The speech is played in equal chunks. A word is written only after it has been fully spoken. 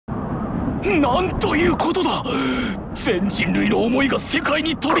なんということだ。全人類の思いが世界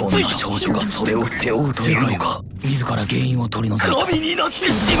に取り付いた。こんな少女がそれを背負うというのか。自ら原因を取り除いた。神になって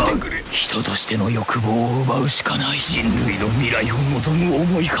しまう。人としての欲望を奪うしかない。人類の未来を望む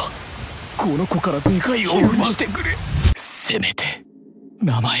思いがこの子から願いを奪してくれ。せめて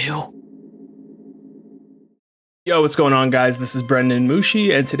名前を。Yo, what's going on, guys? This is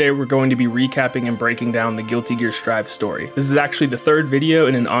BrendanMushi, and today we're going to be recapping and breaking down the Guilty Gear Strive story. This is actually the third video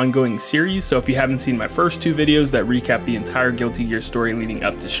in an ongoing series, so if you haven't seen my first two videos that recap the entire Guilty Gear story leading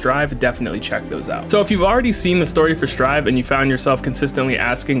up to Strive, definitely check those out. So if you've already seen the story for Strive and you found yourself consistently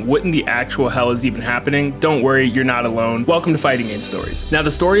asking what in the actual hell is even happening, don't worry, you're not alone. Welcome to Fighting Game Stories. Now, the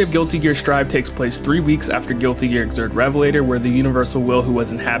story of Guilty Gear Strive takes place 3 weeks after Guilty Gear Xrd Revelator, where the Universal Will who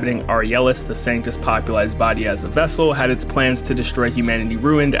was inhabiting Arielis, the Sanctus Populae's body as a vessel, had its plans to destroy humanity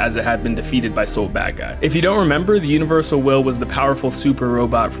ruined as it had been defeated by Soul Bad Guy. If you don't remember, the Universal Will was the powerful super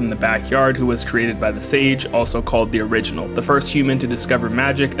robot from the backyard who was created by the Sage, also called the Original, the first human to discover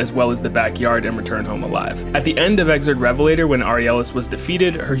magic as well as the backyard and return home alive. At the end of Xrd Revelator, when Arielis was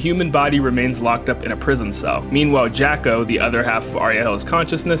defeated, her human body remains locked up in a prison cell. Meanwhile, Jacko, the other half of Arielis'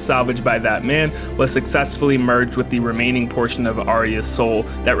 consciousness salvaged by that man, was successfully merged with the remaining portion of Arya's soul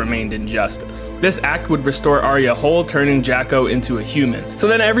that remained in Justice. This act would restore Arya whole, turning Jacko into a human. So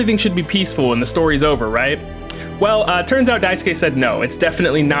then everything should be peaceful and the story's over, right? Well, turns out Daisuke said no, it's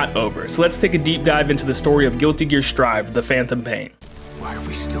definitely not over. So let's take a deep dive into the story of Guilty Gear Strive, The Phantom Pain. Why are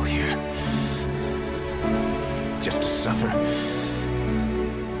we still here? Just to suffer?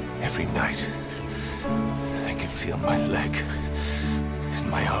 Every night, I can feel my leg, and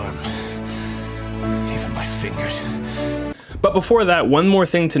my arm, even my fingers. But before that, one more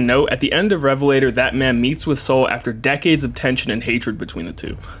thing to note: at the end of Revelator, that man meets with Soul after decades of tension and hatred between the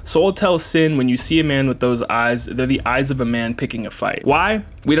two. Soul tells Sin, when you see a man with those eyes, they're the eyes of a man picking a fight. Why?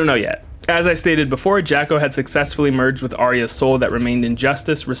 We don't know yet. As I stated before, Jacko had successfully merged with Arya's soul that remained in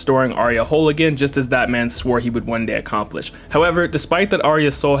Justice, restoring Arya whole again, just as that man swore he would one day accomplish. However, despite that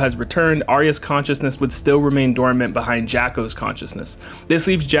Arya's soul has returned, Arya's consciousness would still remain dormant behind Jacko's consciousness. This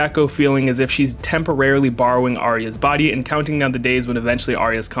leaves Jacko feeling as if she's temporarily borrowing Arya's body and counting down the days when eventually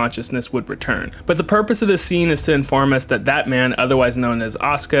Arya's consciousness would return. But the purpose of this scene is to inform us that that man, otherwise known as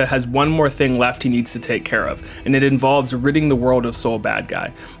Asuka, has one more thing left he needs to take care of, and it involves ridding the world of Soul Bad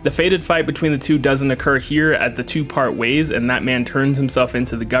Guy. The fated fight between the two doesn't occur here, as the two part ways and that man turns himself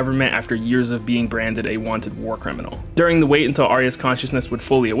into the government after years of being branded a wanted war criminal. During the wait until Arya's consciousness would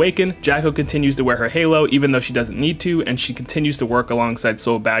fully awaken, Jacko continues to wear her halo even though she doesn't need to, and she continues to work alongside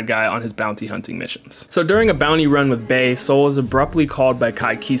Soul Bad Guy on his bounty hunting missions. So during a bounty run with Bay, Soul is abruptly called by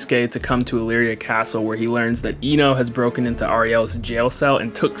Kai Kisuke to come to Illyria Castle, where he learns that Ino has broken into Arielis' jail cell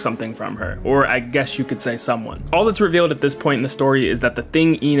and took something from her, or I guess you could say someone. All that's revealed at this point in the story is that the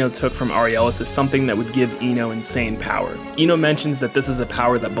thing Ino took from Arielis is something that would give Ino insane power. Ino mentions that this is a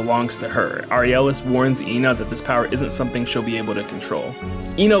power that belongs to her. Arielis warns Ino that this power isn't something she'll be able to control.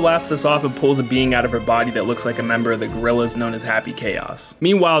 Ino laughs this off and pulls a being out of her body that looks like a member of the guerrillas known as Happy Chaos.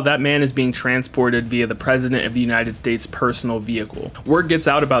 Meanwhile, that man is being transported via the President of the United States' personal vehicle. Word gets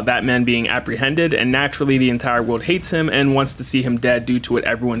out about that man being apprehended, and naturally the entire world hates him and wants to see him dead due to what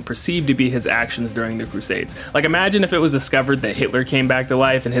everyone perceived to be his actions during the Crusades. Like, imagine if it was discovered that Hitler came back to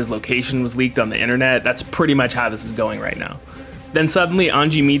life and his location was leaked on the internet. That's pretty much how this is going right now. Then suddenly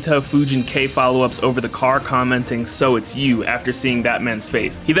Anji Mito, Fujin K follow-ups over the car commenting, "So it's you," after seeing that man's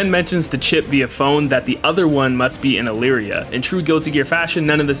face. He then mentions to Chip via phone that the other one must be in Illyria. In true Guilty Gear fashion,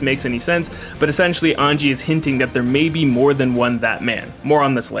 none of this makes any sense, but essentially Anji is hinting that there may be more than one that man. More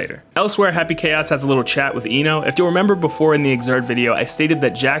on this later. Elsewhere, Happy Chaos has a little chat with Ino. If you'll remember before in the Xrd video, I stated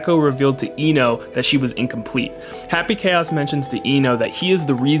that Jacko revealed to Ino that she was incomplete. Happy Chaos mentions to Ino that he is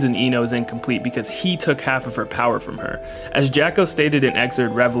the reason Ino is incomplete because he took half of her power from her. As Jacko stated in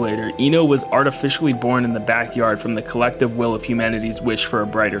Xrd Revelator, Ino was artificially born in the backyard from the collective will of humanity's wish for a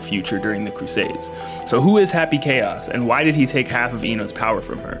brighter future during the Crusades. So who is Happy Chaos, and why did he take half of Ino's power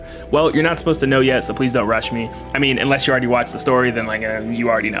from her? Well, you're not supposed to know yet, so please don't rush me. I mean, unless you already watched the story, then you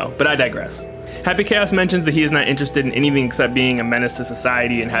already know, but I digress. Happy Chaos mentions that he is not interested in anything except being a menace to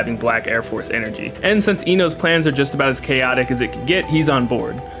society and having Black Air Force energy. And since Ino's plans are just about as chaotic as it could get, he's on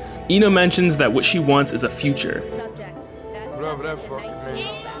board. Ino mentions that what she wants is a future.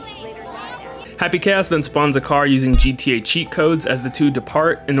 Happy Chaos then spawns a car using GTA cheat codes as the two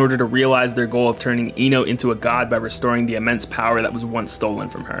depart in order to realize their goal of turning Ino into a god by restoring the immense power that was once stolen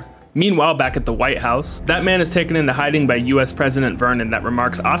from her. Meanwhile, back at the White House, that man is taken into hiding by US President Vernon that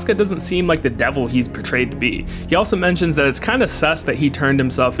remarks Asuka doesn't seem like the devil he's portrayed to be. He also mentions that it's kind of sus that he turned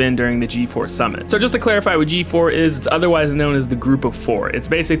himself in during the G4 summit. So just to clarify what G4 is, it's otherwise known as the Group of Four. It's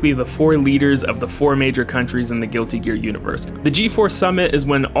basically the 4 leaders of the 4 major countries in the Guilty Gear universe. The G4 summit is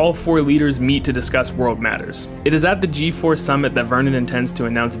when all 4 leaders meet to discuss world matters. It is at the G4 summit that Vernon intends to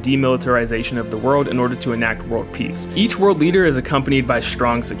announce demilitarization of the world in order to enact world peace. Each world leader is accompanied by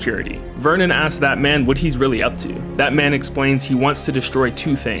strong security. Vernon asks that man what he's really up to. That man explains he wants to destroy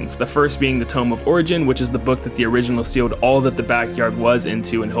 2 things, the first being the Tome of Origin, which is the book that the original sealed all that the backyard was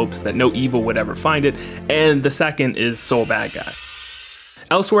into in hopes that no evil would ever find it, and the second is Soul Bad Guy.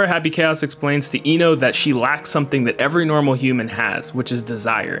 Elsewhere, Happy Chaos explains to Ino that she lacks something that every normal human has, which is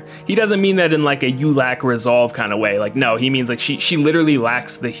desire. He doesn't mean that in like a you lack resolve kind of way, like no, he means like she literally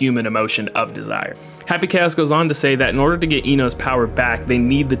lacks the human emotion of desire. Happy Chaos goes on to say that in order to get Ino's power back, they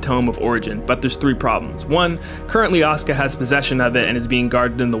need the Tome of Origin, but there's 3 problems. 1, currently Asuka has possession of it and is being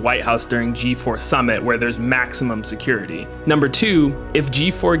guarded in the White House during G4 Summit, where there's maximum security. Number 2, if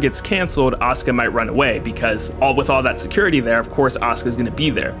G4 gets cancelled, Asuka might run away, because with all that security there, of course Asuka's going to be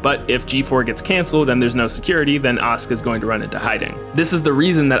there. But if G4 gets cancelled and there's no security, then Asuka's going to run into hiding. This is the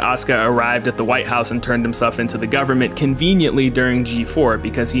reason that Asuka arrived at the White House and turned himself into the government conveniently during G4,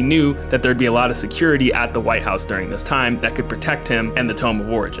 because he knew that there'd be a lot of security at the White House during this time that could protect him and the Tome of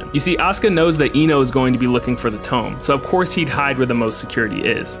Origin. You see, Asuka knows that Ino is going to be looking for the tome, so of course he'd hide where the most security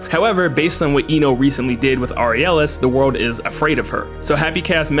is. However, based on what Ino recently did with Aurelius, the world is afraid of her. So Happy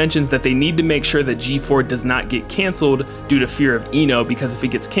Chaos mentions that they need to make sure that G4 does not get cancelled due to fear of Ino, because if it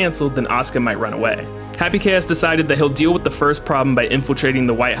gets cancelled, then Asuka might run away. Happy Chaos decided that he'll deal with the first problem by infiltrating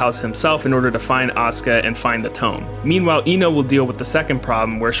the White House himself in order to find Asuka and find the tome. Meanwhile, Ino will deal with the second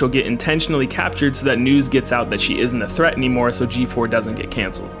problem, where she'll get intentionally captured so that news gets out that she isn't a threat anymore, so G4 doesn't get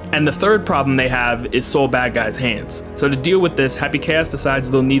cancelled. And the third problem they have is Soul Bad Guy's hands. So to deal with this, Happy Chaos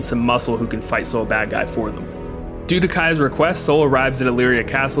decides they'll need some muscle who can fight Soul Bad Guy for them. Due to Kai's request, Soul arrives at Illyria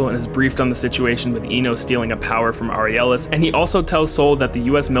Castle and is briefed on the situation with Ino stealing a power from Aurelius, and he also tells Soul that the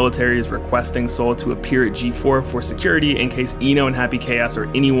US military is requesting Soul to appear at G4 for security in case Ino and Happy Chaos or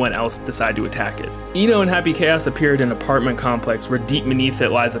anyone else decide to attack it. Ino and Happy Chaos appear at an apartment complex where deep beneath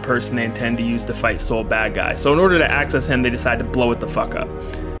it lies a person they intend to use to fight Soul Bad Guy, so in order to access him, they decide to blow it the fuck up.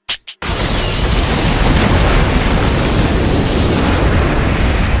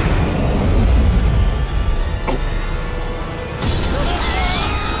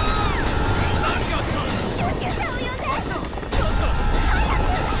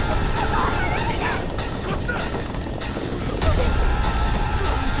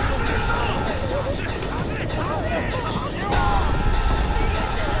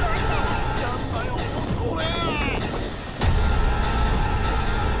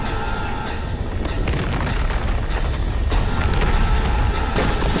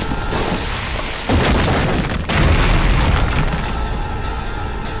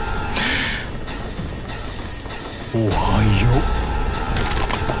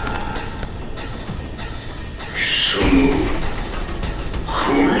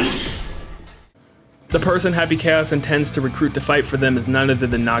 The person Happy Chaos intends to recruit to fight for them is none other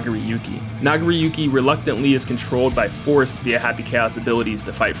than Nagariyuki. Nagariyuki reluctantly is controlled by force via Happy Chaos' abilities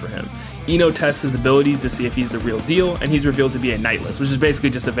to fight for him. Ino tests his abilities to see if he's the real deal, and he's revealed to be a Nightless, which is basically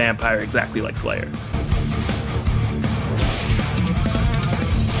just a vampire exactly like Slayer.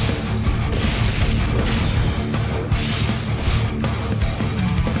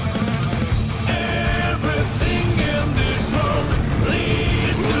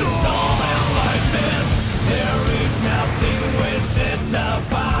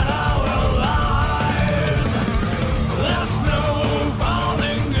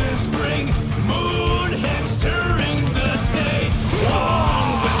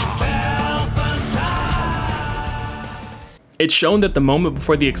 It's shown that the moment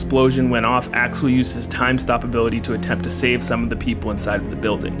before the explosion went off, Axel used his time stop ability to attempt to save some of the people inside of the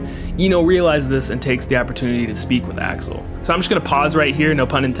building. Ino realized this and takes the opportunity to speak with Axel. So I'm just gonna pause right here, no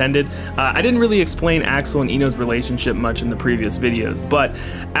pun intended. I didn't really explain Axel and Ino's relationship much in the previous videos, but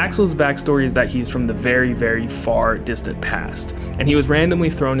Axel's backstory is that he's from the very, very far distant past, and he was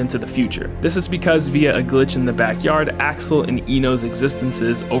randomly thrown into the future. This is because via a glitch in the backyard, Axel and Ino's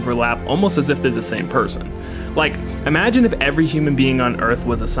existences overlap almost as if they're the same person. Like, imagine if every human being on Earth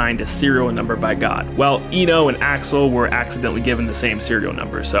was assigned a serial number by God. Well, Ino and Axel were accidentally given the same serial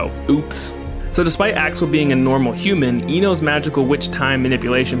number, so oops. So despite Axel being a normal human, Ino's magical witch time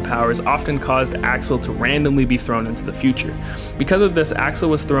manipulation powers often caused Axel to randomly be thrown into the future. Because of this, Axel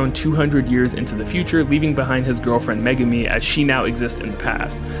was thrown 200 years into the future, leaving behind his girlfriend Megami as she now exists in the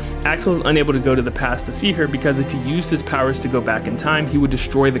past. Axel is unable to go to the past to see her because if he used his powers to go back in time, he would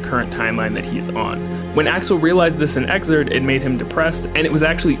destroy the current timeline that he is on. When Axel realized this in Xrd, it made him depressed, and it was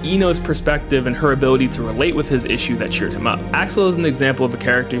actually Ino's perspective and her ability to relate with his issue that cheered him up. Axel is an example of a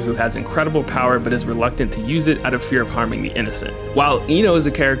character who has incredible power but is reluctant to use it out of fear of harming the innocent. While Ino is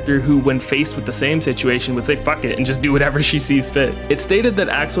a character who, when faced with the same situation, would say fuck it and just do whatever she sees fit. It's stated that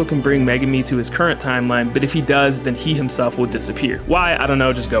Axel can bring Megami to his current timeline, but if he does, then he himself will disappear. Why? I don't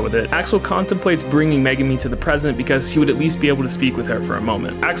know, just go with it. Axel contemplates bringing Megami to the present because he would at least be able to speak with her for a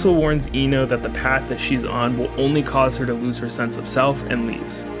moment. Axel warns Ino that the path that she's on will only cause her to lose her sense of self and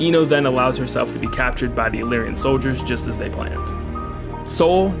leaves. Ino then allows herself to be captured by the Illyrian soldiers just as they planned.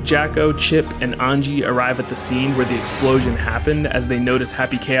 Sol, Jacko, Chip, and Anji arrive at the scene where the explosion happened. As they notice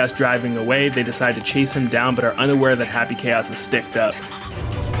Happy Chaos driving away, they decide to chase him down but are unaware that Happy Chaos is sticked up.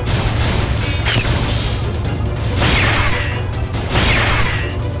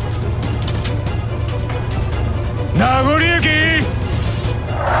 Nagoriyuki!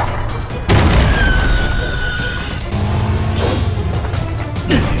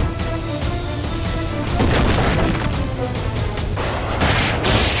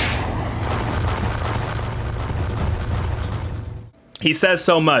 He says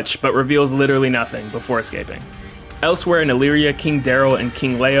so much, but reveals literally nothing before escaping. Elsewhere in Illyria, King Daryl and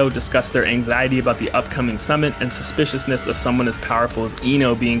King Leo discuss their anxiety about the upcoming summit and suspiciousness of someone as powerful as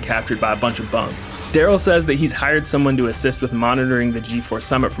Ino being captured by a bunch of bums. Daryl says that he's hired someone to assist with monitoring the G4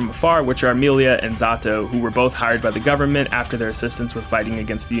 summit from afar, which are Amelia and Zato, who were both hired by the government after their assistants were fighting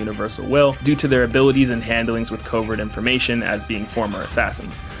against the Universal Will, due to their abilities and handlings with covert information as being former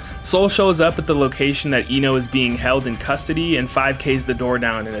assassins. Sol shows up at the location that Ino is being held in custody and 5Ks the door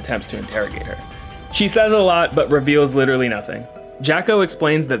down and attempts to interrogate her. She says a lot, but reveals literally nothing. Jacko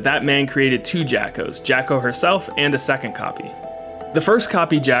explains that that man created two Jackos, Jacko herself and a second copy. The first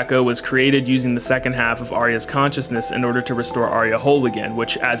copy Jacko was created using the second half of Arya's consciousness in order to restore Arya whole again,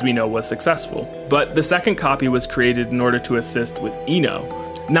 which as we know was successful. But the second copy was created in order to assist with Ino.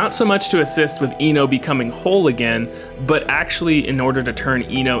 Not so much to assist with Ino becoming whole again, but actually in order to turn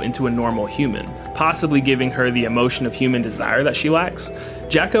Ino into a normal human, possibly giving her the emotion of human desire that she lacks.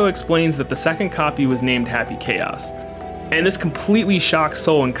 Jacko explains that the second copy was named Happy Chaos. And this completely shocks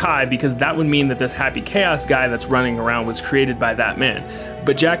Sol and Kai because that would mean that this Happy Chaos guy that's running around was created by that man.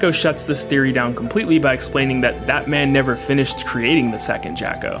 But Jacko shuts this theory down completely by explaining that that man never finished creating the second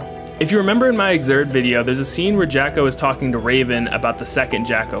Jacko. If you remember in my Xrd video, there's a scene where Jacko is talking to Raven about the second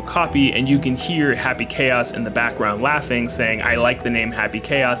Jacko copy, and you can hear Happy Chaos in the background laughing, saying, "I like the name Happy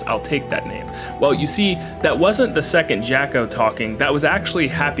Chaos, I'll take that name." Well, you see, that wasn't the second Jacko talking, that was actually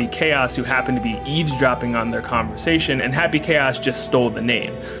Happy Chaos who happened to be eavesdropping on their conversation, and Happy Chaos just stole the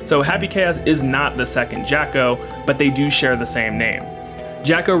name. So Happy Chaos is not the second Jacko, but they do share the same name.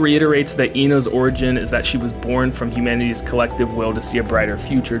 Jacko reiterates that Ino's origin is that she was born from humanity's collective will to see a brighter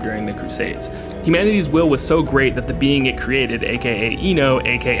future during the Crusades. Humanity's will was so great that the being it created, aka Ino,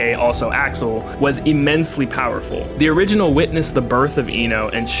 aka also Axel, was immensely powerful. The original witnessed the birth of Ino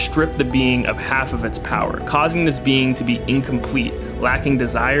and stripped the being of half of its power, causing this being to be incomplete, lacking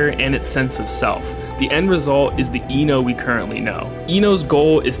desire and its sense of self. The end result is the Ino we currently know. Ino's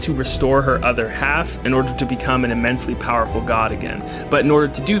goal is to restore her other half in order to become an immensely powerful god again, but in order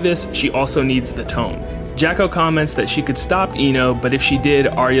to do this, she also needs the tome. Jacko comments that she could stop Ino, but if she did,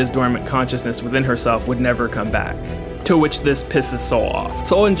 Arya's dormant consciousness within herself would never come back. To which this pisses Sol off.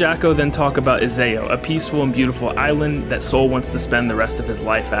 Sol and Jacko then talk about Izeo, a peaceful and beautiful island that Sol wants to spend the rest of his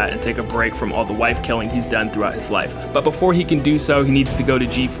life at and take a break from all the wife killing he's done throughout his life. But before he can do so, he needs to go to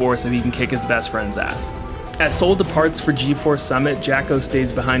G4 so he can kick his best friend's ass. As Sol departs for G4 Summit, Jacko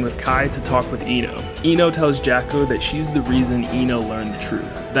stays behind with Kai to talk with Ino. Ino tells Jacko that she's the reason Ino learned the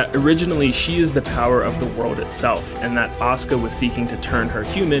truth, that originally she is the power of the world itself, and that Asuka was seeking to turn her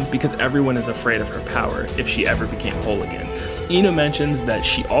human because everyone is afraid of her power if she ever became whole again. Ino mentions that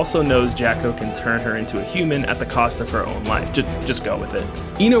she also knows Jacko can turn her into a human at the cost of her own life. Just go with it.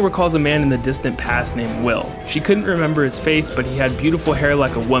 Ino recalls a man in the distant past named Will. She couldn't remember his face, but he had beautiful hair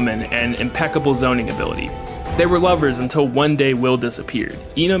like a woman and impeccable zoning ability. They were lovers until one day Will disappeared.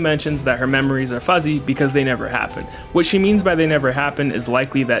 Ino mentions that her memories are fuzzy because they never happened. What she means by they never happened is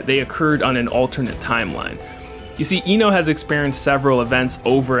likely that they occurred on an alternate timeline. You see, Ino has experienced several events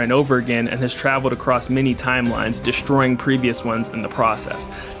over and over again and has traveled across many timelines, destroying previous ones in the process.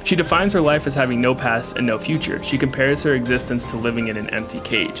 She defines her life as having no past and no future. She compares her existence to living in an empty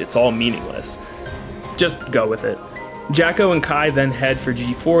cage. It's all meaningless. Just go with it. Jacko and Kai then head for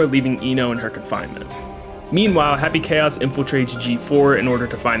G4, leaving Ino in her confinement. Meanwhile, Happy Chaos infiltrates G4 in order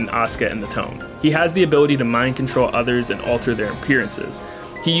to find Asuka and the Tome. He has the ability to mind control others and alter their appearances.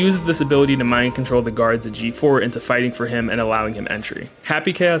 He uses this ability to mind control the guards at G4 into fighting for him and allowing him entry.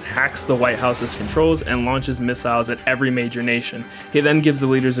 Happy Chaos hacks the White House's controls and launches missiles at every major nation. He then gives the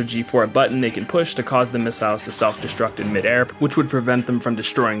leaders of G4 a button they can push to cause the missiles to self-destruct in midair, which would prevent them from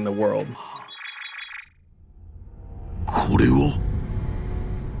destroying the world. これを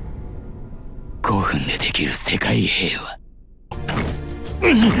5分でできる世界平和。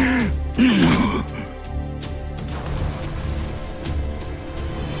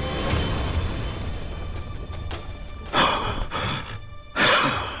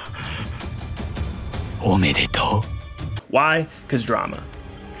おめでとう。Why? Because drama.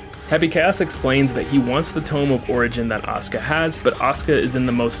 Happy Chaos explains that he wants the Tome of Origin that Asuka has, but Asuka is in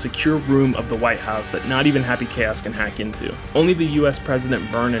the most secure room of the White House that not even Happy Chaos can hack into. Only the US President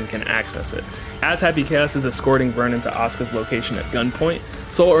Vernon can access it. As Happy Chaos is escorting Vernon to Asuka's location at gunpoint,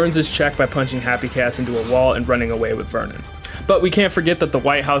 Soul earns his check by punching Happy Chaos into a wall and running away with Vernon. But we can't forget that the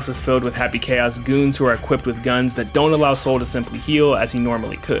White House is filled with Happy Chaos goons who are equipped with guns that don't allow Soul to simply heal as he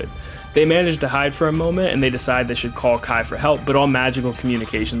normally could. They manage to hide for a moment and they decide they should call Kai for help, but all magical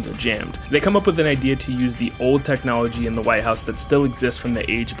communications are jammed. They come up with an idea to use the old technology in the White House that still exists from the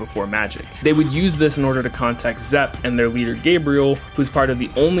age before magic. They would use this in order to contact Zepp and their leader Gabriel, who's part of the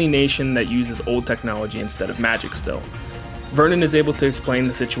only nation that uses old technology instead of magic still. Vernon is able to explain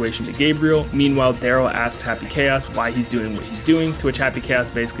the situation to Gabriel. Meanwhile, Daryl asks Happy Chaos why he's doing what he's doing, to which Happy Chaos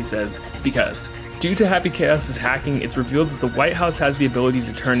basically says, because. Due to Happy Chaos' hacking, it's revealed that the White House has the ability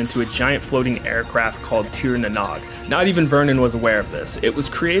to turn into a giant floating aircraft called Tir na Nog. Not even Vernon was aware of this. It was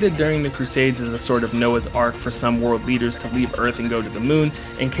created during the Crusades as a sort of Noah's Ark for some world leaders to leave Earth and go to the moon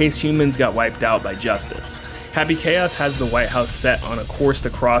in case humans got wiped out by justice. Happy Chaos has the White House set on a course to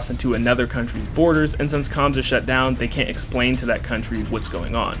cross into another country's borders, and since comms are shut down, they can't explain to that country what's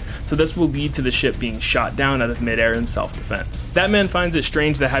going on. So this will lead to the ship being shot down out of midair in self-defense. That man finds it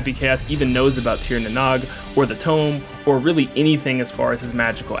strange that Happy Chaos even knows about Tir na Nog, or the Tome, or really anything as far as his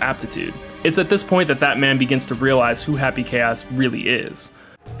magical aptitude. It's at this point that that man begins to realize who Happy Chaos really is.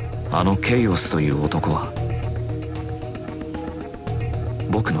 あのケイオスという男は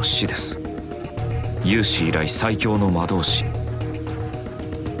僕の師です。有史以来最強の魔導士。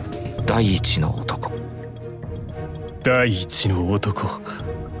第一の男。第一の男。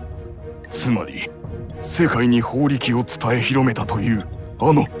つまり世界に法力を伝え広めたという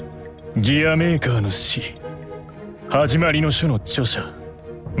あのギアメーカーの師。始まりの書の著者。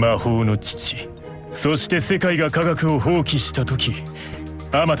魔法の父。そして世界が科学を放棄した時、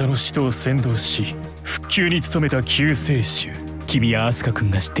あまたの使徒を先導し復旧に努めた救世主。君やアスカ君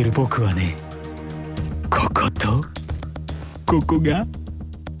が知ってる僕はね、こことここが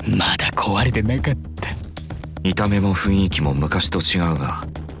まだ壊れてなかった。見た目も雰囲気も昔と違うが、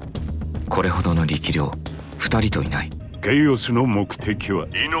これほどの力量2人といない。ケイオスの目的は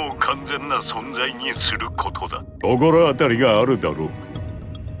イノを完全な存在にすることだ。心当たりがあるだろ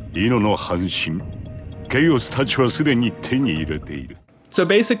う。イノの半身、ケイオスたちはすでに手に入れている。So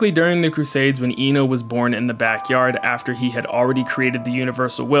basically, during the Crusades, when Ino was born in the backyard after he had already created the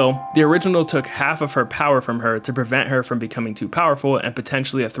Universal Will, the original took half of her power from her to prevent her from becoming too powerful and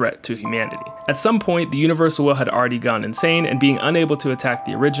potentially a threat to humanity. At some point, the Universal Will had already gone insane, and being unable to attack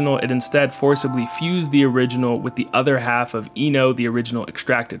the original, it instead forcibly fused the original with the other half of Ino the original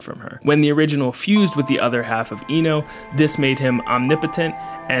extracted from her. When the original fused with the other half of Ino, this made him omnipotent,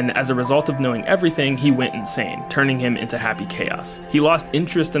 and as a result of knowing everything, he went insane, turning him into Happy Chaos. He lost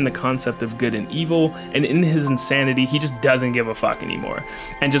interest in the concept of good and evil, and in his insanity, he just doesn't give a fuck anymore,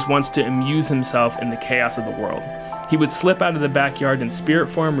 and just wants to amuse himself in the chaos of the world. He would slip out of the backyard in spirit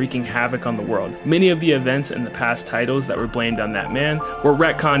form, wreaking havoc on the world. Many of the events in the past titles that were blamed on that man were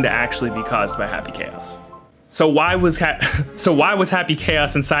retconned to actually be caused by Happy Chaos. So why was Happy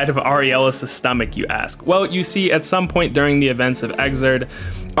Chaos inside of Ariellis' stomach, you ask? Well, you see, at some point during the events of Exerd,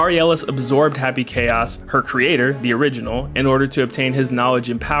 Ariellis absorbed Happy Chaos, her creator, the original, in order to obtain his knowledge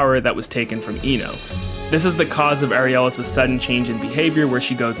and power that was taken from Ino. This is the cause of Ariellis' sudden change in behavior where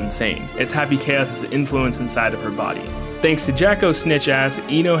she goes insane. It's Happy Chaos' influence inside of her body. Thanks to Jacko's snitch ass,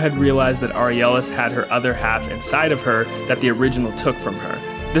 Ino had realized that Ariellis had her other half inside of her that the original took from her.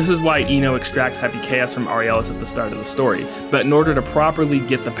 This is why Ino extracts Happy Chaos from Aurealis at the start of the story, but in order to properly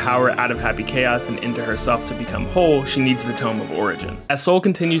get the power out of Happy Chaos and into herself to become whole, she needs the Tome of Origin. As Soul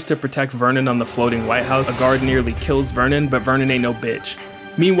continues to protect Vernon on the floating White House, a guard nearly kills Vernon, but Vernon ain't no bitch.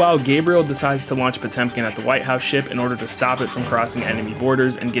 Meanwhile, Gabriel decides to launch Potemkin at the White House ship in order to stop it from crossing enemy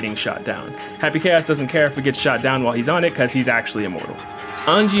borders and getting shot down. Happy Chaos doesn't care if it gets shot down while he's on it because he's actually immortal.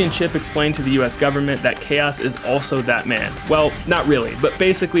 Anji and Chip explain to the US government that Chaos is also that man. Well, not really, but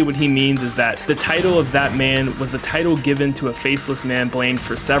basically what he means is that the title of that man was the title given to a faceless man blamed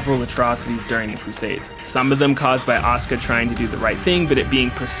for several atrocities during the Crusades. Some of them caused by Asuka trying to do the right thing, but it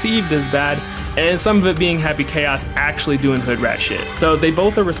being perceived as bad, and some of it being Happy Chaos actually doing hood rat shit. So they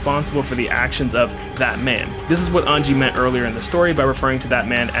both are responsible for the actions of that man. This is what Anji meant earlier in the story by referring to that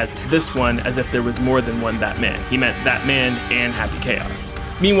man as this one, as if there was more than one that man. He meant that man and Happy Chaos.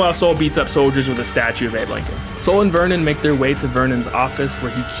 Meanwhile, Soul beats up soldiers with a statue of Abe Lincoln. Soul and Vernon make their way to Vernon's office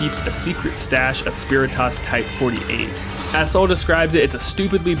where he keeps a secret stash of Spiritas Type 48. As Soul describes it, it's a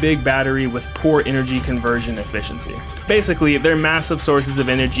stupidly big battery with poor energy conversion efficiency. Basically, they're massive sources of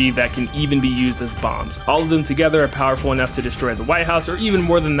energy that can even be used as bombs. All of them together are powerful enough to destroy the White House, or even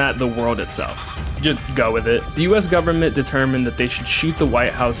more than that, the world itself. Just go with it. The US government determined that they should shoot the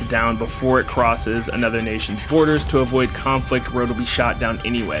White House down before it crosses another nation's borders to avoid conflict where it'll be shot down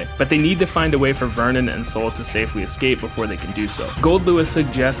anyway. But they need to find a way for Vernon and Soul to safely escape before they can do so. Gold Lewis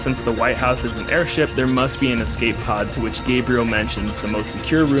suggests since the White House is an airship, there must be an escape pod, to which Gabriel mentions the most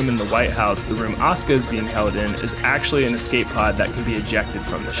secure room in the White House, the room Asuka is being held in, is actually an escape pod that can be ejected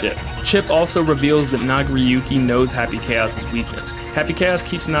from the ship. Chip also reveals that Nagoriyuki knows Happy Chaos's weakness. Happy Chaos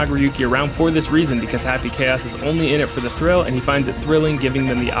keeps Nagoriyuki around for this reason, because Happy Chaos is only in it for the thrill, and he finds it thrilling giving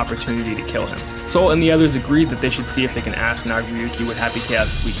them the opportunity to kill him. Soul and the others agree that they should see if they can ask Nagoriyuki what Happy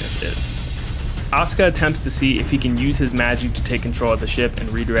Chaos's weakness is. Asuka attempts to see if he can use his magic to take control of the ship and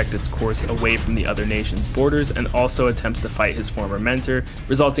redirect its course away from the other nation's borders, and also attempts to fight his former mentor,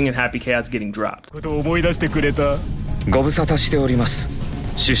 resulting in Happy Chaos getting dropped. ご無沙汰しております、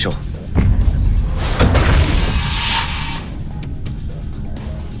師匠。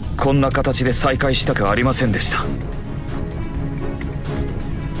こんな形で再会したくありませんでした。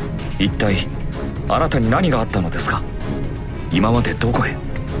一体あなたに何があったのですか。今までどこへ、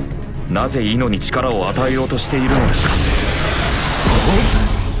なぜイノに力を与えようとしているのですか。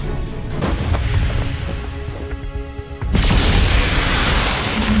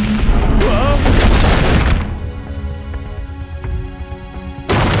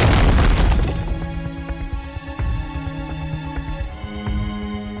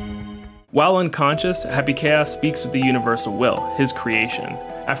While unconscious, Happy Chaos speaks with the Universal Will, his creation.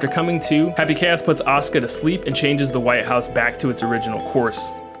 After coming to, Happy Chaos puts Asuka to sleep and changes the White House back to its original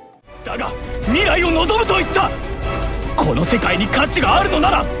course. だが、未来を望むと言った。この世界に価値があるの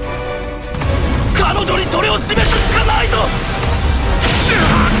なら、彼女にそれを示すしかないぞ。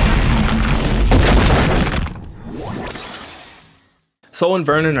Soul and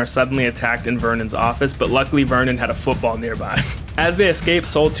Vernon are suddenly attacked in Vernon's office, but luckily Vernon had a football nearby. As they escape,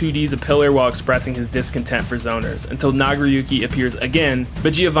 Soul 2Ds a pillar while expressing his discontent for zoners, until Nagoriyuki appears again,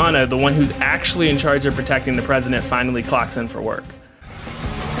 but Giovanna, the one who's actually in charge of protecting the president, finally clocks in for work.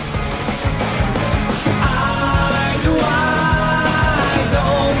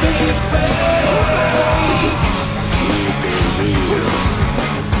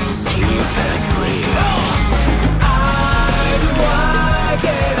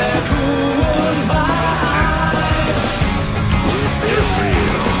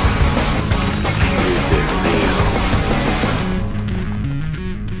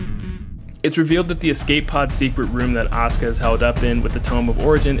 It's revealed that the escape pod secret room that Asuka is held up in with the Tome of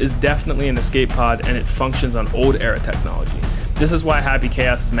Origin is definitely an escape pod, and it functions on old era technology. This is why Happy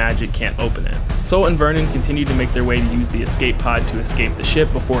Chaos's magic can't open it. Soul and Vernon continue to make their way to use the escape pod to escape the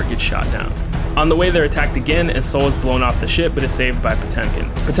ship before it gets shot down. On the way, they're attacked again, and Soul is blown off the ship but is saved by Potemkin.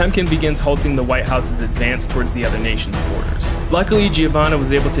 Potemkin begins halting the White House's advance towards the other nation's borders. Luckily, Giovanna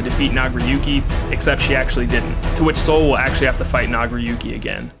was able to defeat Nagoriyuki, except she actually didn't, to which Soul will actually have to fight Nagoriyuki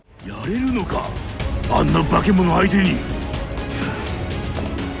again. やれるのか、あんな化け物相手に。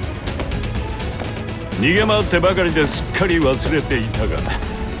逃げ回ってばかりですっかり忘れていたが、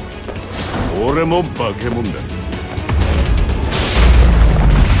俺も化け物だ。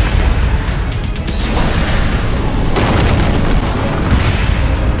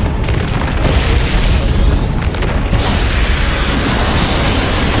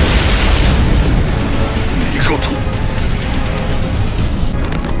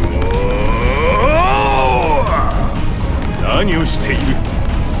何をしている。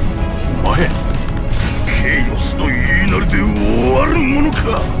お前、ケイオスの言いなりで終わるのものか。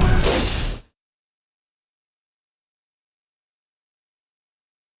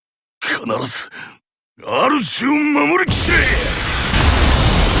必ず主を守りきれ。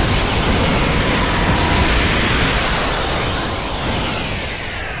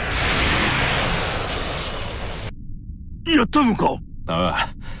やったのか。あ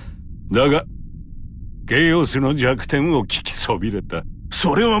あ、だがゲイオスの弱点を聞きそびれた。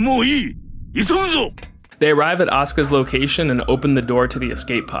それはもういい。急ぐぞ。They arrive at Asuka's location and open the door to the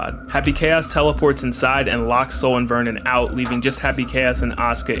escape pod. Happy Chaos teleports inside and locks Soul and Vernon out, leaving just Happy Chaos and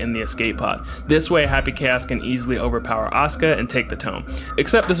Asuka in the escape pod. This way, Happy Chaos can easily overpower Asuka and take the tome.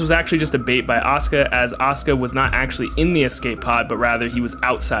 Except this was actually just a bait by Asuka, as Asuka was not actually in the escape pod, but rather he was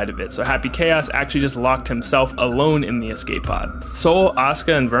outside of it. So Happy Chaos actually just locked himself alone in the escape pod. Soul,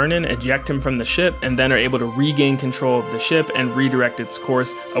 Asuka, and Vernon eject him from the ship and then are able to regain control of the ship and redirect its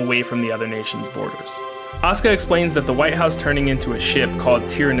course away from the other nation's borders. Asuka explains that the White House turning into a ship called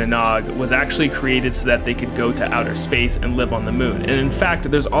Tir Nanog was actually created so that they could go to outer space and live on the moon. And in fact,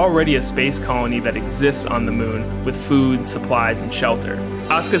 there's already a space colony that exists on the moon with food, supplies, and shelter.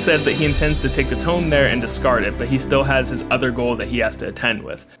 Asuka says that he intends to take the tome there and discard it, but he still has his other goal that he has to attend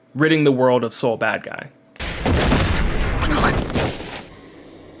with, ridding the world of Soul Bad Guy.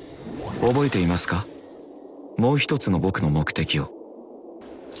 覚えていますか？もう一つの僕の目的を。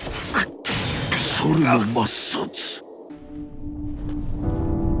それの抹殺。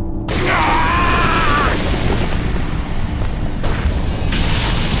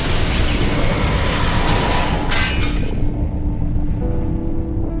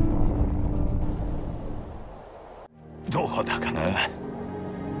どうだかな。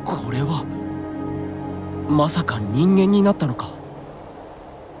これはまさか人間になったのか。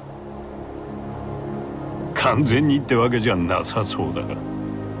完全にってわけじゃなさそうだが。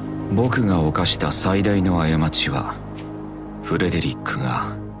僕が犯した最大の過ちはフレデリック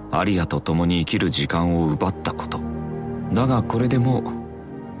がアリアと共に生きる時間を奪ったことだが、これでも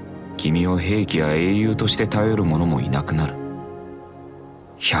君を兵器や英雄として頼る者もいなくなる。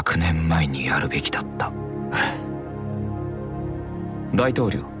100年前にやるべきだった大統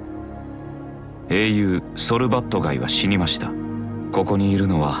領、英雄ソルバットガイは死にました。ここにいる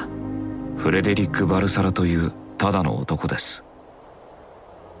のはフレデリック・バルサラというただの男です。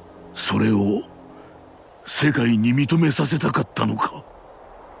それを世界に認めさせたかったのか。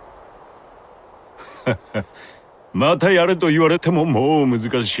またやれと言われてももう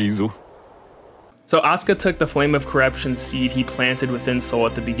難しいぞ。So Asuka took the flame of corruption seed he planted within Soul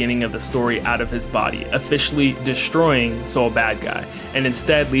at the beginning of the story out of his body, officially destroying Soul Bad Guy, and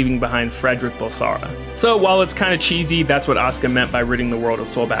instead leaving behind Frederick Bulsara. So while it's kind of cheesy, that's what Asuka meant by ridding the world of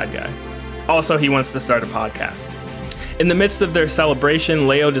Soul Bad Guy. Also, he wants to start a podcast. In the midst of their celebration,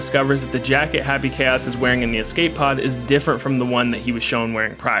 Leo discovers that the jacket Happy Chaos is wearing in the escape pod is different from the one that he was shown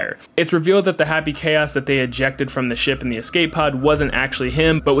wearing prior. It's revealed that the Happy Chaos that they ejected from the ship in the escape pod wasn't actually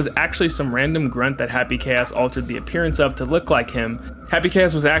him, but was actually some random grunt that Happy Chaos altered the appearance of to look like him. Happy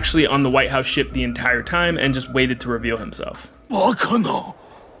Chaos was actually on the White House ship the entire time and just waited to reveal himself. バカな。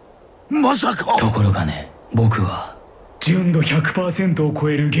まさか。ところがね、僕は純度 100% を超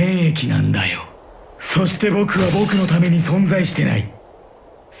える現役なんだよ。そして僕は僕のために存在してない。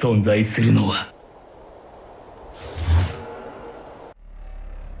存在するのは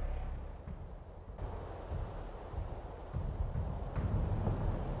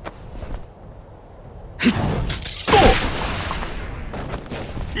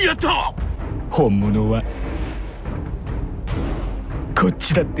やった。本物はこっ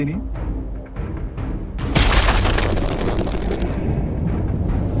ちだってね。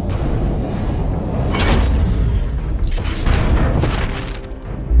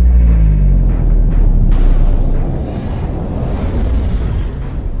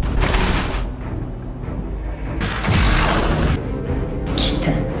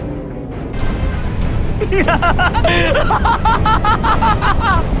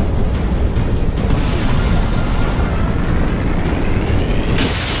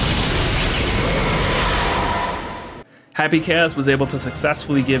Happy Chaos was able to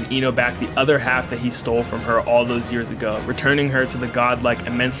successfully give Ino back the other half that he stole from her all those years ago, returning her to the godlike,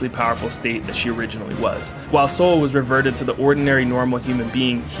 immensely powerful state that she originally was, while Soul was reverted to the ordinary, normal human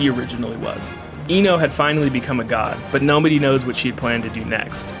being he originally was. Ino had finally become a god, but nobody knows what she'd planned to do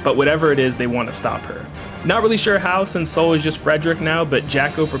next. But whatever it is, they want to stop her. Not really sure how, since Soul is just Frederick now, but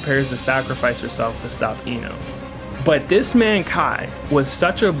Jacko prepares to sacrifice herself to stop Ino. But this man Kai was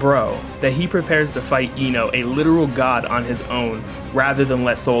such a bro that he prepares to fight Ino, a literal god, on his own, rather than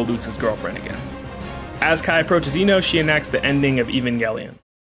let Soul lose his girlfriend again. As Kai approaches Ino, she enacts the ending of Evangelion.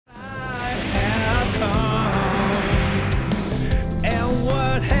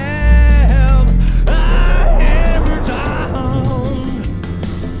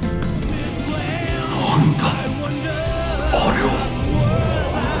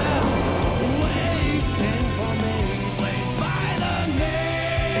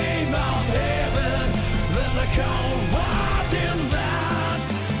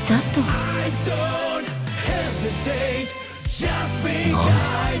 ザト。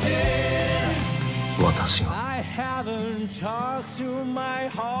私が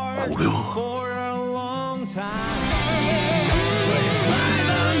これは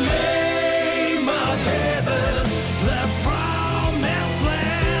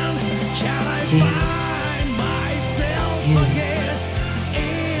自由、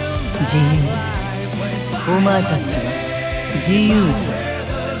自由。お前たちは自由だ。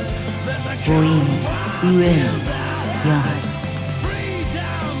老いも飢えも病、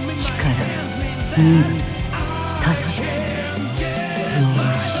力、身、立ち、容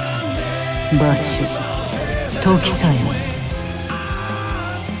姿、場所、時さえも、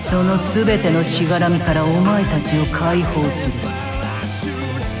その全てのしがらみからお前たちを解放する。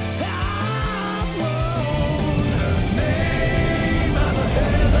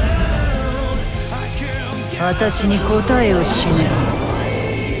私に答えを示す。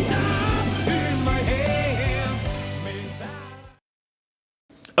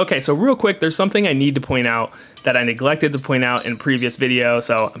Okay, so real quick, there's something I need to point out that I neglected to point out in previous video,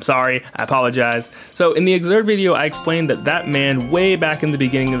 so I'm sorry, I apologize. So in the Exert video, I explained that that man way back in the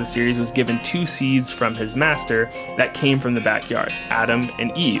beginning of the series was given 2 seeds from his master that came from the backyard, Adam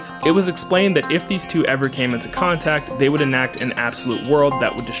and Eve. It was explained that if these 2 ever came into contact, they would enact an absolute world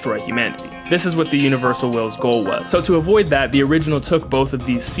that would destroy humanity. This is what the Universal Will's goal was. So to avoid that, the original took both of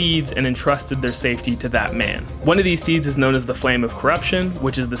these seeds and entrusted their safety to that man. One of these seeds is known as the Flame of Corruption,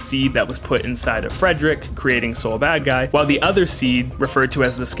 which is the seed that was put inside of Frederick, creating Soul Bad Guy, while the other seed, referred to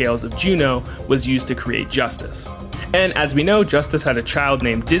as the Scales of Juno, was used to create Justice. And as we know, Justice had a child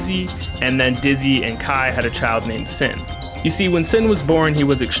named Dizzy, and then Dizzy and Kai had a child named Sin. You see, when Sin was born, he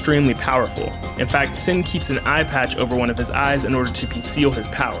was extremely powerful. In fact, Sin keeps an eye patch over one of his eyes in order to conceal his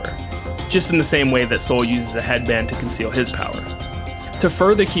power, just in the same way that Soul uses a headband to conceal his power. To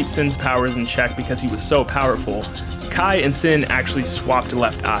further keep Sin's powers in check because he was so powerful, Kai and Sin actually swapped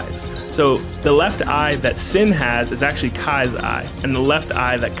left eyes. So the left eye that Sin has is actually Kai's eye, and the left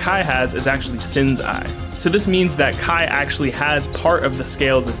eye that Kai has is actually Sin's eye. So this means that Kai actually has part of the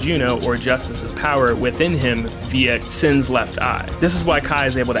Scales of Juno, or Justice's power, within him via Sin's left eye. This is why Kai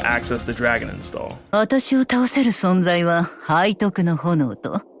is able to access the Dragon Install. 私を倒せる存在は背徳の炎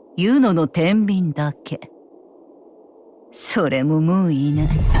とユノの天秤だけ。それももういない。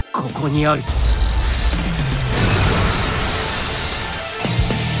ここにある。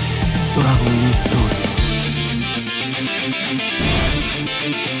ドラゴンインストール。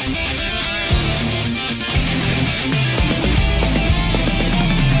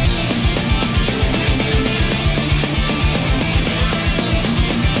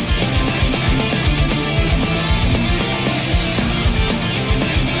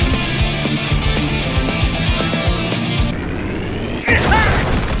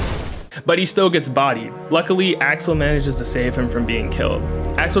But he still gets bodied. Luckily, Axel manages to save him from being killed.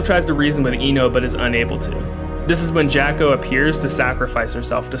 Axel tries to reason with Ino but is unable to. This is when Jacko appears to sacrifice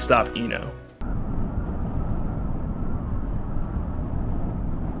herself to stop Ino.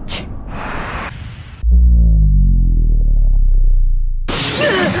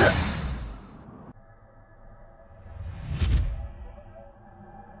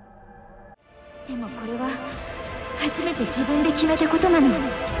 But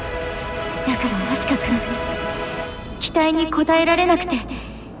だからアスカ君、期待に応えられなくて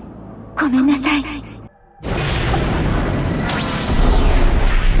ごめんなさい。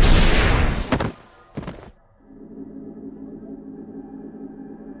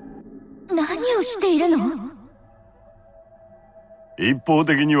何をしているの？一方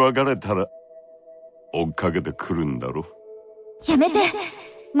的に別れたら追っかけてくるんだろ。やめて、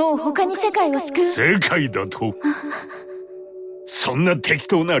もう他に世界を救う。世界だと？そんな適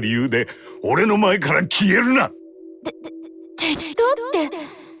当な理由で俺の前から消えるな。適当って。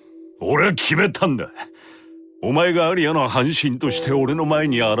俺は決めたんだ。お前がアリアの半身として俺の前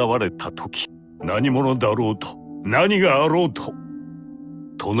に現れた時、何者だろうと何があろうと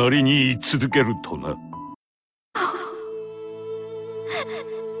隣に居続けるとな。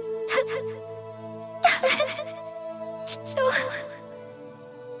きっと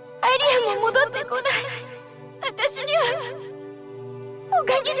アリアも戻ってこない。私には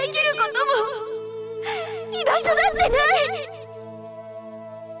他にできることも居場所だってない。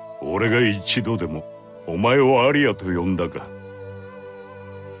俺が一度でもお前をアリアと呼んだか。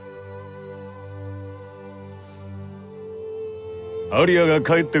アリアが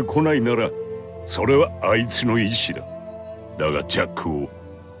帰ってこないならそれはあいつの意志だ。だがジャックを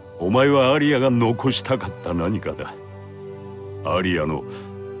お前はアリアが残したかった何かだ。アリアの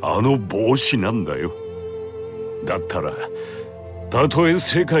あの帽子なんだよ。だったらたとえ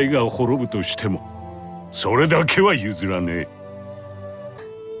世界が滅ぶとしてもそれだけは譲らねえ。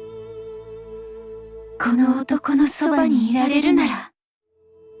この男のそばにいられるなら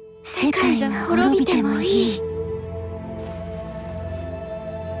世界が滅びてもいい。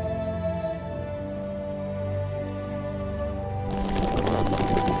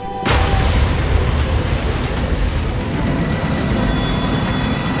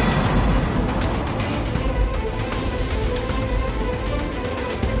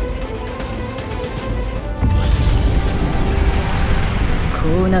こ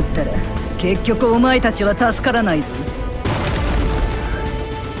うなったら結局お前たちは助からないぞ。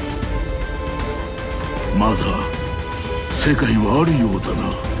まだ世界はあるようだ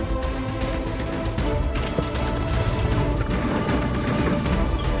な。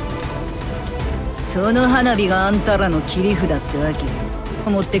その花火があんたらの切り札ってわけ。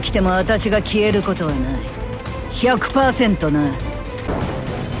持ってきても私が消えることはない。100% な。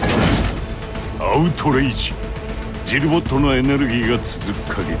アウトレイジ。ジルボットのエネルギーが続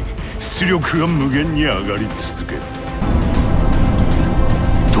く限り出力が無限に上がり続ける。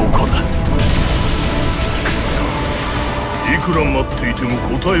どこだ。くそ。いくら待っていても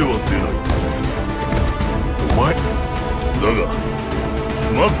答えは出ない。お前だが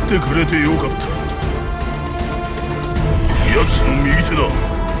待ってくれてよかった。奴の右手だ。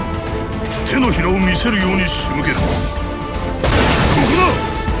手のひらを見せるように仕向ける。ここだ。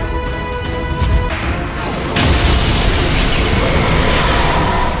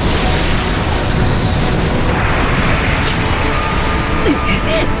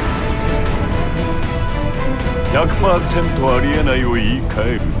100% ありえないを言い換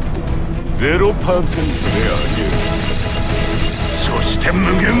えると 0% でありえる。そして無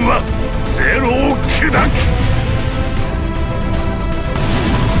限はゼロを砕く。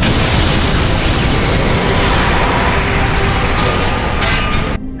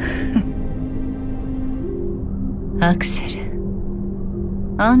アクセル、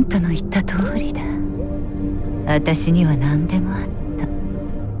あんたの言った通りだ。私には何でもあった。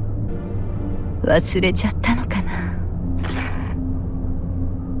忘れちゃったのかな。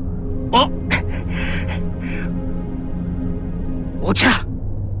お茶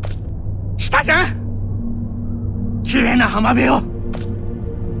したじゃん。綺麗な浜辺を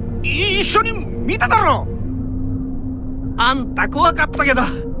一緒に見ただろ。あんた怖かったけど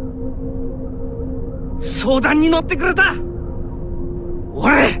相談に乗ってくれた。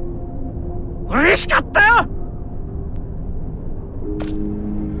俺嬉しかったよ。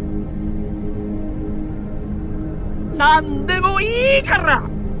何でもいいから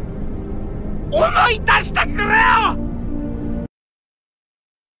思い出してくれよ。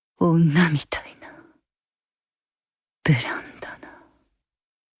女みたいなブランだな。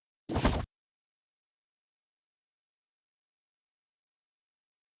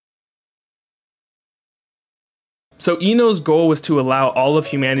So Ino's goal was to allow all of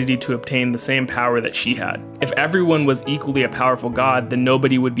humanity to obtain the same power that she had. If everyone was equally a powerful god, then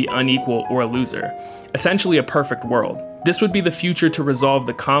nobody would be unequal or a loser. Essentially a perfect world. This would be the future to resolve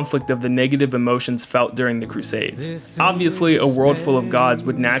the conflict of the negative emotions felt during the Crusades. Obviously, a world full of gods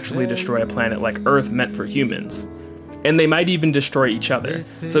would naturally destroy a planet like Earth meant for humans. And they might even destroy each other.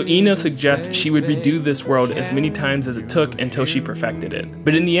 So Ino suggests she would redo this world as many times as it took until she perfected it.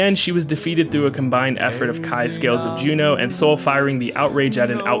 But in the end, she was defeated through a combined effort of Kai's scales of Juno and Soul firing the outrage at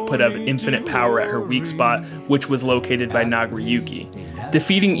an output of infinite power at her weak spot, which was located by Nagoriyuki.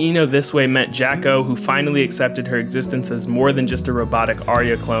 Defeating Ino this way meant Jacko, who finally accepted her existence as more than just a robotic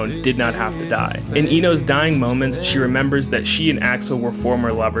Arya clone, did not have to die. In Ino's dying moments, she remembers that she and Axel were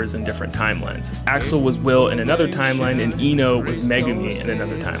former lovers in different timelines. Axel was Will in another timeline, and Ino was Megumi in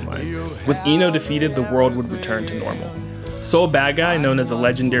another timeline. With Ino defeated, the world would return to normal. Soul Bad Guy, known as a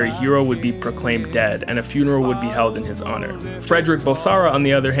legendary hero, would be proclaimed dead, and a funeral would be held in his honor. Frederick Bolsara, on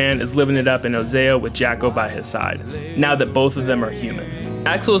the other hand, is living it up in Ozeo with Jacko by his side, now that both of them are human.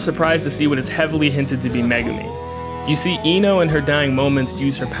 Axel is surprised to see what is heavily hinted to be Megumi. You see, Ino in her dying moments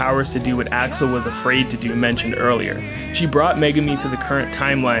used her powers to do what Axel was afraid to do mentioned earlier. She brought Megumi to the current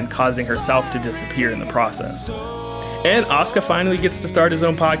timeline, causing herself to disappear in the process. And Asuka finally gets to start his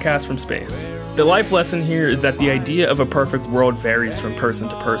own podcast from space. The life lesson here is that the idea of a perfect world varies from person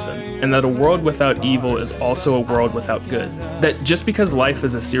to person, and that a world without evil is also a world without good. That just because life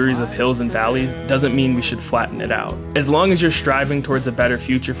is a series of hills and valleys doesn't mean we should flatten it out. As long as you're striving towards a better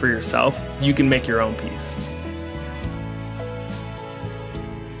future for yourself, you can make your own peace.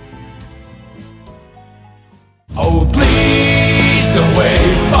 Oh, please don't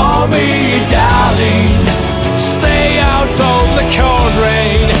wait for me, darling. Stay out on the cold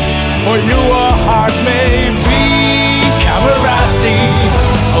rain, for your heart may become a rusty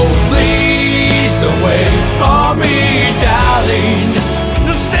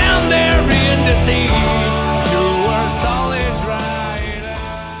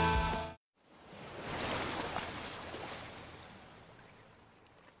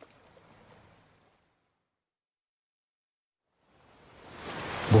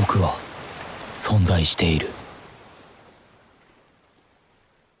僕は存在している。